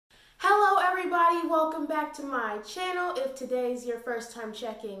everybody, welcome back to my channel. If today's your first time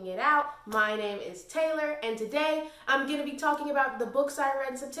checking it out, my name is Taylor, and today I'm going to be talking about the books I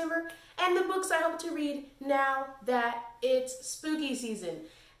read in September and the books I hope to read now that it's spooky season.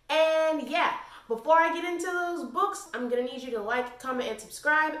 And yeah, before I get into those books, I'm going to need you to like, comment, and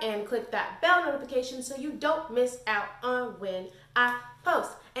subscribe, and click that bell notification so you don't miss out on when I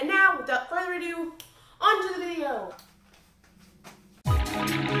post. And now, without further ado, on to the video.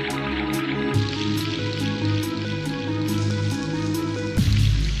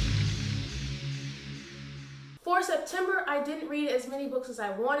 For September, I didn't read as many books as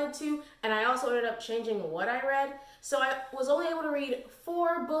I wanted to, and I also ended up changing what I read. So I was only able to read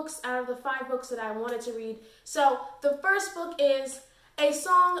 4 books out of the 5 books that I wanted to read. So the first book is A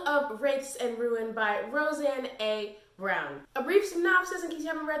Song of Wraiths and Ruin by Roseanne A. Brown. A brief synopsis, in case you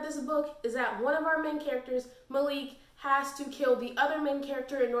haven't read this book, is that one of our main characters, Malik, has to kill the other main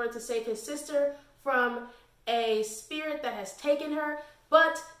character in order to save his sister from a spirit that has taken her.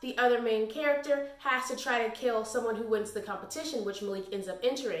 But the other main character has to try to kill someone who wins the competition, which Malik ends up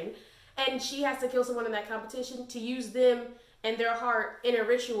entering. And she has to kill someone in that competition to use them and their heart in a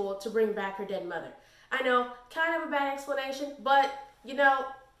ritual to bring back her dead mother. I know, kind of a bad explanation, but, you know,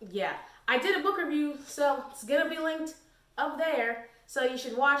 yeah. I did a book review, so it's gonna be linked up there, so you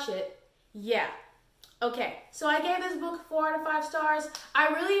should watch it. Yeah. Okay, so I gave this book 4 out of 5 stars. I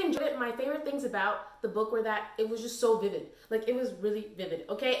really enjoyed it. My favorite things about the book were that it was just so vivid. Like, it was really vivid,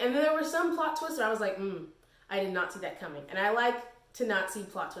 okay? And then there were some plot twists where I was like, I did not see that coming. And I like to not see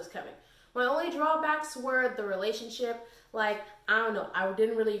plot twists coming. My only drawbacks were the relationship. Like, I don't know, I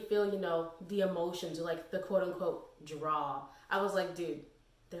didn't really feel, you know, the emotions or like the quote-unquote draw. I was like, dude,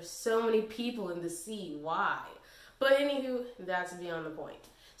 there's so many people in the sea, why? But anywho, that's beyond the point.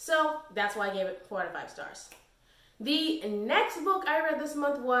 So that's why I gave it 4 out of 5 stars. The next book I read this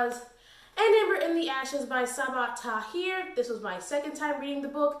month was An Ember in the Ashes by Sabaa Tahir. This was my second time reading the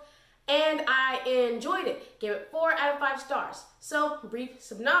book, and I enjoyed it. Gave it 4 out of 5 stars. So, brief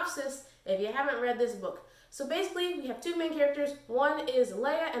synopsis if you haven't read this book. So basically, we have 2 main characters. One is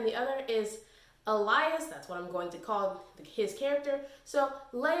Leia and the other is Elias. That's what I'm going to call his character. So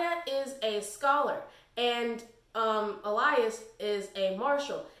Leia is a scholar, and Elias is a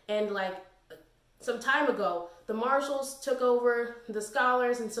marshal. And like some time ago, the marshals took over the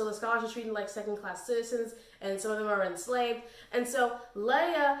scholars, and so the scholars are treated like second-class citizens, and some of them are enslaved. And so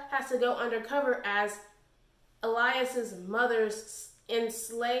Leia has to go undercover as Elias's mother's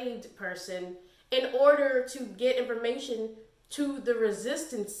enslaved person in order to get information to the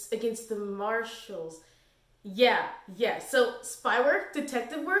resistance against the marshals. Yeah. So spy work,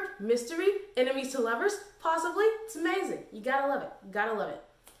 detective work, mystery, enemies to lovers, possibly. It's amazing. You gotta love it. You gotta love it.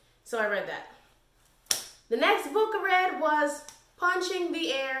 So I read that. The next book I read was Punching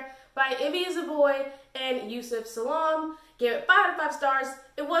the Air by Zoboi and Yusef. Salaam. Gave it 5 out of 5 stars.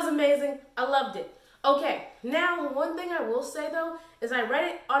 It was amazing. I loved it. Okay, now one thing I will say though is I read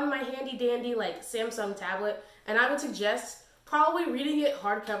it on my handy dandy like Samsung tablet, and I would suggest probably reading it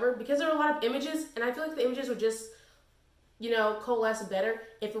hardcover because there are a lot of images, and I feel like the images would just, you know, coalesce better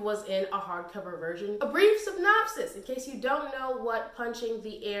if it was in a hardcover version. A brief synopsis in case you don't know what Punching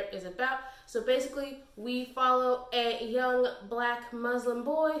the Air is about. So basically, we follow a young black Muslim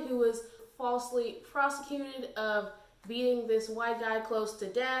boy who is falsely prosecuted of beating this white guy close to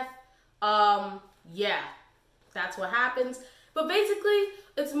death. Yeah, that's what happens. But basically,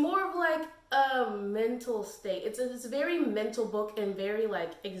 it's more of like a mental state. It's a very mental book and very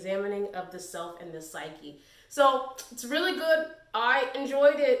like examining of the self and the psyche. So it's really good. I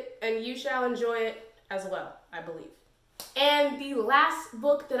enjoyed it, and you shall enjoy it as well, I believe. And the last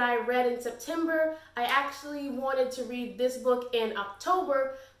book that I read in September, I actually wanted to read this book in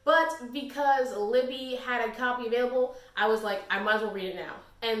October, but because Libby had a copy available, I was like, I might as well read it now.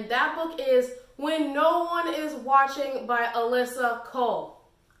 And that book is When No One Is Watching by Alyssa Cole.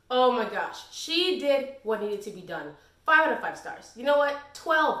 Oh my gosh, she did what needed to be done. 5 out of 5 stars. You know what?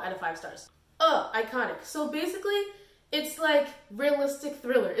 12 out of 5 stars. Iconic. So basically, it's like realistic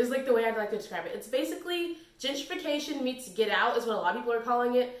thriller is like the way I'd like to describe it. It's basically gentrification meets Get Out is what a lot of people are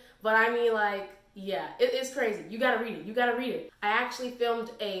calling it. But I mean, like, yeah, it's crazy. You gotta read it. You gotta read it. I actually filmed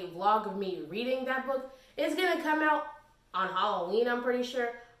a vlog of me reading that book. It's gonna come out on Halloween, I'm pretty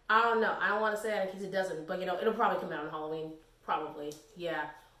sure. I don't know. I don't want to say that in case it doesn't, but you know, it'll probably come out on Halloween. Probably, yeah.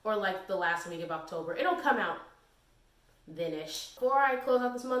 Or like the last week of October. It'll come out then-ish. Before I close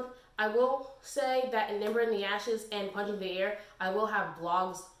out this month, I will say that An Ember in the Ashes and Punching the Air, I will have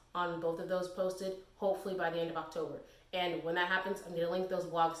blogs on both of those posted, hopefully by the end of October. And when that happens, I'm going to link those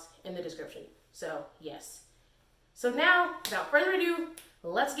blogs in the description. So, yes. So now, without further ado,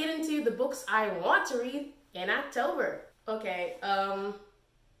 let's get into the books I want to read in October. Okay, I'm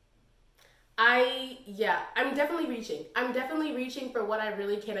definitely reaching. I'm definitely reaching for what I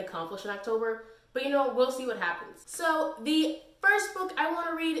really can accomplish in October, but you know, we'll see what happens. So the first book I want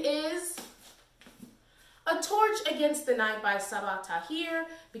to read is A Torch Against the Night by Sabaa Tahir,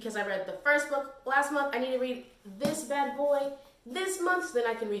 because I read the first book last month. I need to read this bad boy this month, so then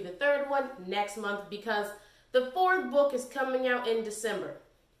I can read the third one next month, because the fourth book is coming out in December.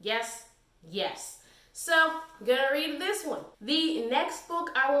 Yes, yes. So, I'm gonna read this one. The next book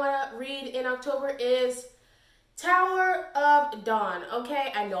I wanna read in October is Tower of Dawn.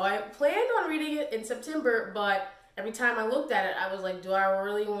 Okay, I know I planned on reading it in September, but every time I looked at it, I was like, do I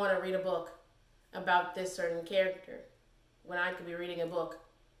really want to read a book about this certain character when I could be reading a book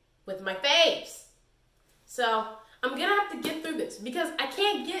with my faves? So, I'm gonna have to get through this because I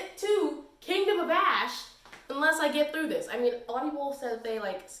can't get to Kingdom of Ash unless I get through this. I mean, a lot of people said they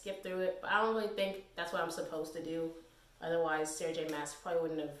like skip through it, but I don't really think that's what I'm supposed to do. Otherwise, Sarah J. Maas probably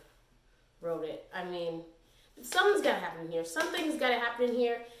wouldn't have wrote it. I mean, something's gotta happen here. Something's gotta happen in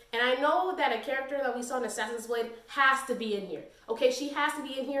here. And I know that a character that we saw in Assassin's Blade has to be in here. Okay, she has to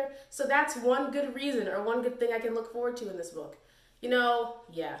be in here. So that's one good reason or one good thing I can look forward to in this book. You know,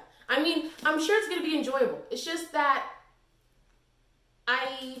 yeah. I mean, I'm sure it's going to be enjoyable. It's just that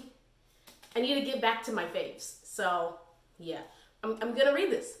I need to get back to my faves. So, yeah. I'm going to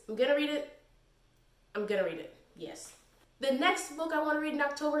read this. I'm going to read it. I'm going to read it. Yes. The next book I want to read in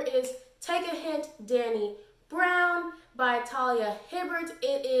October is Take a Hint, Dani Brown by Talia Hibbert.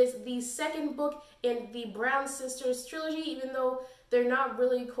 It is the second book in the Brown Sisters trilogy, even though they're not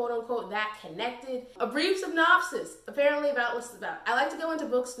really quote-unquote that connected. A brief synopsis, apparently, about what's about. I like to go into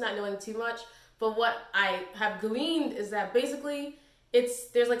books not knowing too much, but what I have gleaned is that basically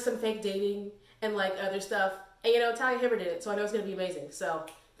there's like some fake dating and like other stuff. And you know, Talia Hibbert did it, so I know it's gonna be amazing. So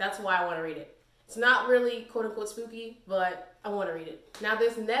that's why I want to read it. It's not really quote-unquote spooky, but I want to read it. Now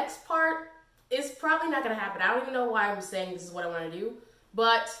this next part is probably not gonna happen. I don't even know why I'm saying this is what I want to do,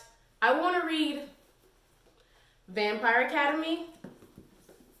 but I want to read Vampire Academy,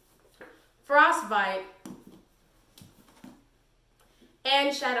 Frostbite,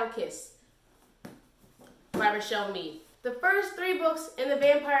 and Shadow Kiss by Richelle Mead. The first 3 books in the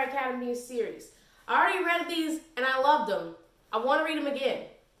Vampire Academy series. I already read these and I loved them. I want to read them again.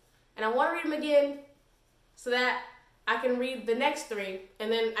 And I want to read them again so that I can read the next 3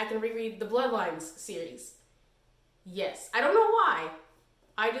 and then I can reread the Bloodlines series. Yes. I don't know why.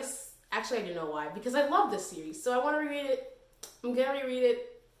 Actually I do know why. Because I love this series. So I want to reread it. I'm going to reread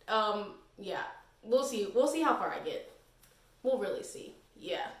it. Yeah, we'll see. We'll see how far I get. We'll really see.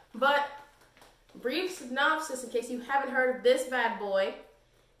 Yeah. But brief synopsis, in case you haven't heard of this bad boy,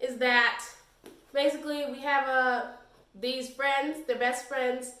 is that basically we have these friends, they're best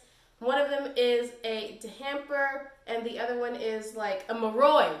friends. One of them is a Dehamper, and the other one is like a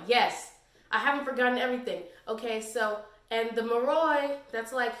Moroi. Yes, I haven't forgotten everything. Okay, so, and the Moroi,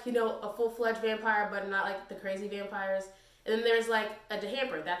 that's like, you know, a full-fledged vampire, but not like the crazy vampires. And then there's like a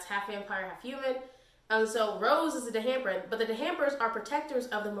Dehamper, that's half vampire, half human. So Rose is a Dehamper, but the Dehampers are protectors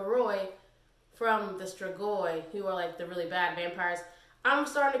of the Moroi from the Strigoi, who are like the really bad vampires. I'm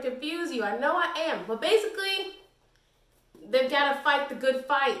starting to confuse you, I know I am, but basically, they've got to fight the good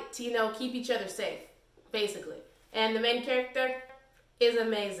fight to, you know, keep each other safe, basically. And the main character is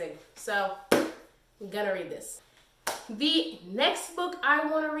amazing, so I'm gonna read this. The next book I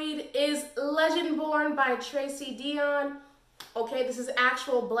want to read is Legendborn by Tracy Deonn. Okay, this is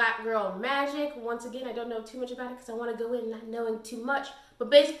actual black girl magic. Once again, I don't know too much about it because I want to go in not knowing too much. But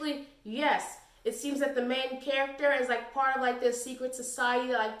basically, yes, it seems that the main character is like part of like this secret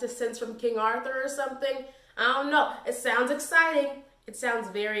society that like descends from King Arthur or something. I don't know. It sounds exciting. It sounds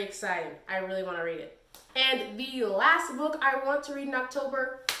very exciting. I really want to read it. And the last book I want to read in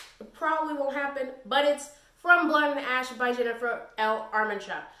October, it probably won't happen, but it's From Blood and Ash by Jennifer L.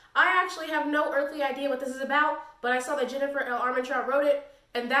 Armentrout. I actually have no earthly idea what this is about, but I saw that Jennifer L. Armentrout wrote it,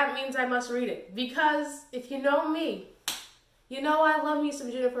 and that means I must read it. Because if you know me, you know I love me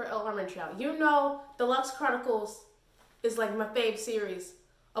some Jennifer L. Armentrout. You know The Lux Chronicles is like my fave series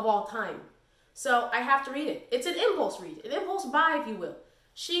of all time. So I have to read it. It's an impulse read, an impulse buy, if you will.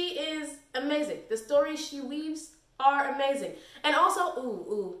 She is amazing. The stories she weaves are amazing. And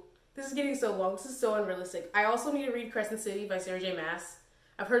also, this is getting so long. This is so unrealistic. I also need to read Crescent City by Sarah J. Maas.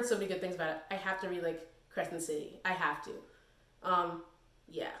 I've heard so many good things about it. I have to read, like, Crescent City. I have to.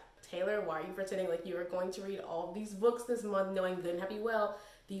 Yeah. Taylor, why are you pretending like you were going to read all these books this month, knowing good and happy well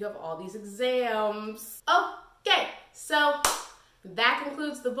that you have all these exams? Okay, so that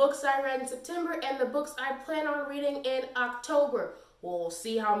concludes the books I read in September and the books I plan on reading in October. we'll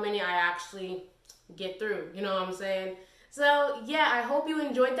see how many I actually get through. You know what I'm saying? So yeah, I hope you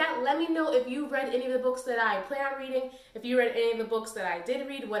enjoyed that. Let me know if you read any of the books that I plan on reading. If you read any of the books that I did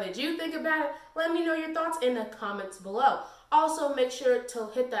read, what did you think about it? Let me know your thoughts in the comments below. Also, make sure to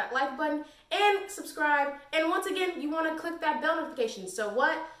hit that like button and subscribe. And once again, you want to click that bell notification. So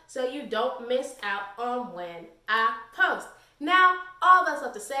what? So you don't miss out on when I post. Now, all that's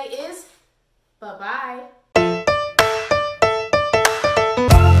left to say is bye-bye.